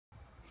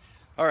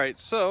Alright,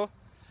 so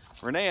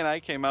Renee and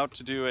I came out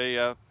to do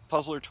a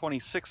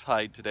Puzzler26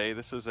 hide today.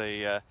 This is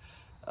a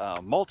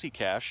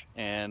multi-cache,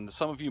 and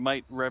some of you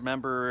might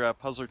remember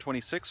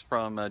Puzzler26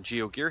 from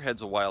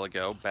GeoGearheads a while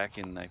ago, back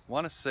in, I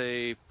want to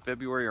say,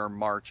 February or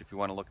March, if you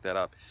want to look that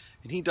up.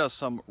 And he does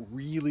some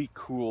really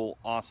cool,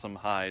 awesome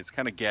hides,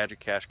 kind of gadget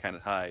cache kind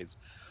of hides.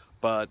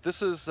 But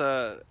this is,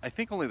 I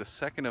think, only the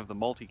second of the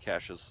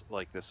multi-caches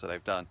like this that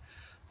I've done.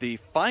 The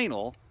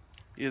final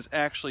is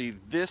actually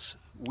this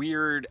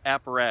weird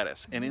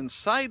apparatus, and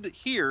inside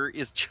here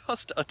is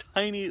just a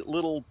tiny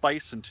little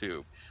bison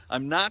tube.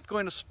 I'm not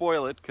going to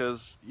spoil it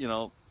because, you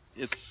know,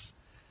 it's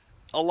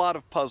a lot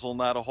of puzzle,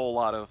 not a whole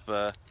lot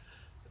of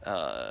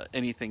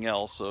anything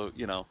else, so,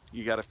 you know,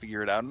 you got to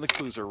figure it out, and the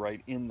clues are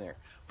right in there.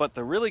 But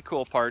the really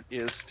cool part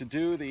is to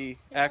do the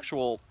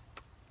actual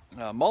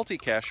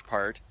multi-cache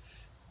part,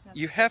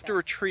 you have to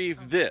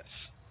retrieve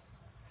this,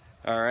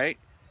 all right?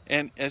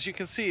 And as you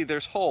can see,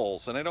 there's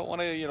holes, and I don't want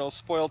to, you know,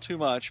 spoil too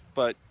much,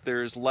 but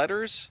there's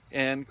letters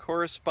and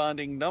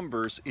corresponding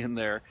numbers in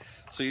there.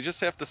 So you just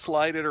have to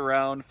slide it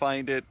around,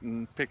 find it,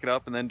 and pick it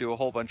up, and then do a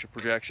whole bunch of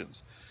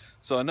projections.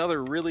 So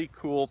another really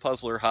cool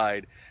puzzler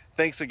hide.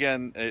 Thanks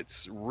again,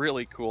 it's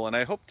really cool, and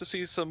I hope to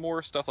see some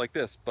more stuff like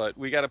this, but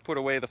we got to put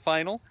away the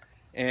final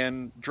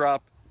and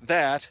drop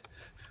that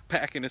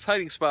back in its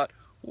hiding spot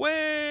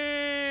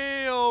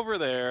way over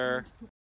there.